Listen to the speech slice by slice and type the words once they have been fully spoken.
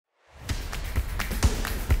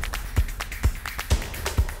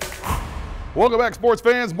Welcome back, sports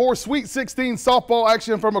fans. More Sweet 16 softball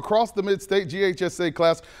action from across the Mid-State GHSA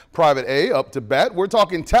Class Private A up to bat. We're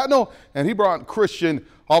talking Tatnall and Hebron Christian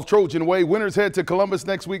off Trojan Way. Winners head to Columbus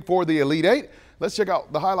next week for the Elite Eight. Let's check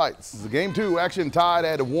out the highlights. The Game 2 action tied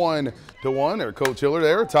at 1-1. Their Coach Hiller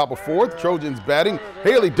there, top of fourth. Trojans batting.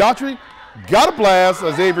 Haley Daughtry got a blast,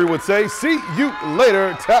 as Avery would say. See you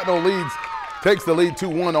later. Tatnall takes the lead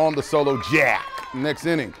 2-1 on the solo jack. Next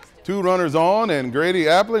inning. 2 runners on, and Grady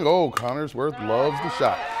Appling, Connorsworth loves the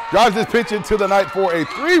shot. Drives this pitch into the night for a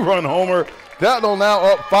 3-run homer. Tatnall now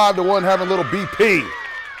up 5-1, having a little BP.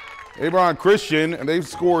 Hebron Christian, and they've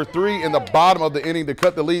scored 3 in the bottom of the inning to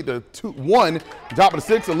cut the lead to 2-1. Top of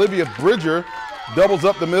the 6th, Olivia Bridger doubles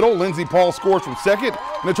up the middle. Lindsey Paul scores from second.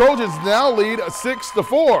 And the Trojans now lead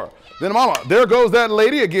 6-4. Then there goes that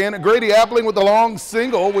lady again. Grady Appling with the long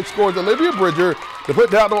single, which scores Olivia Bridger to put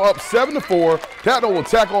Tatnall up 7-4. Tatnall will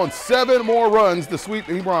tack on 7 more runs to sweep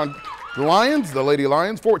the Hebron Lions. The Lady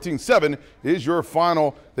Lions, 14-7 is your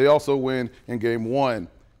final. They also win in game 1,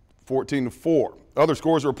 14-4. Other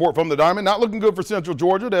scores to report from the Diamond. Not looking good for Central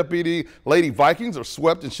Georgia. The FPD Lady Vikings are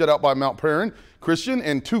swept and shut out by Mount Perrin Christian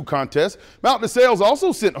in 2 contests. Mount DeSales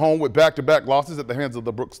also sent home with back-to-back losses at the hands of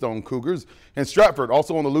the Brookstone Cougars. And Stratford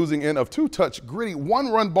also on the losing end of 2-touch gritty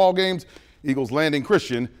 1-run ball games. Eagles Landing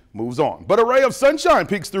Christian moves on. But a ray of sunshine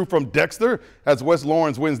peeks through from Dexter as West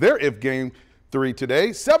Lawrence wins their IF game 3 today.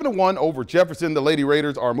 7-1 over Jefferson. The Lady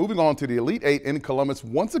Raiders are moving on to the Elite Eight in Columbus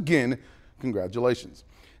once again. Congratulations.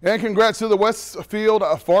 And congrats to the Westfield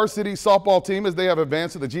varsity softball team as they have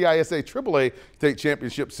advanced to the GISA AAA State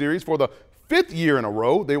Championship Series for the 5th year in a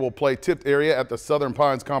row. They will play tipped area at the Southern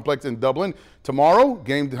Pines Complex in Dublin tomorrow.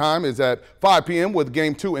 Game time is at 5 p.m. with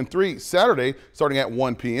game 2 and 3 Saturday starting at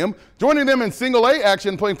 1 p.m. Joining them in single A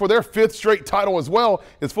action, playing for their 5th straight title as well,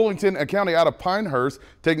 is Fullerton County out of Pinehurst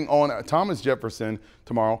taking on Thomas Jefferson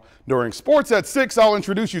tomorrow. During sports at 6, I'll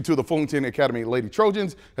introduce you to the Fullerton Academy Lady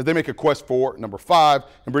Trojans as they make a quest for number 5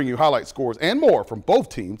 and bring you highlight scores and more from both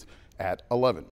teams at 11.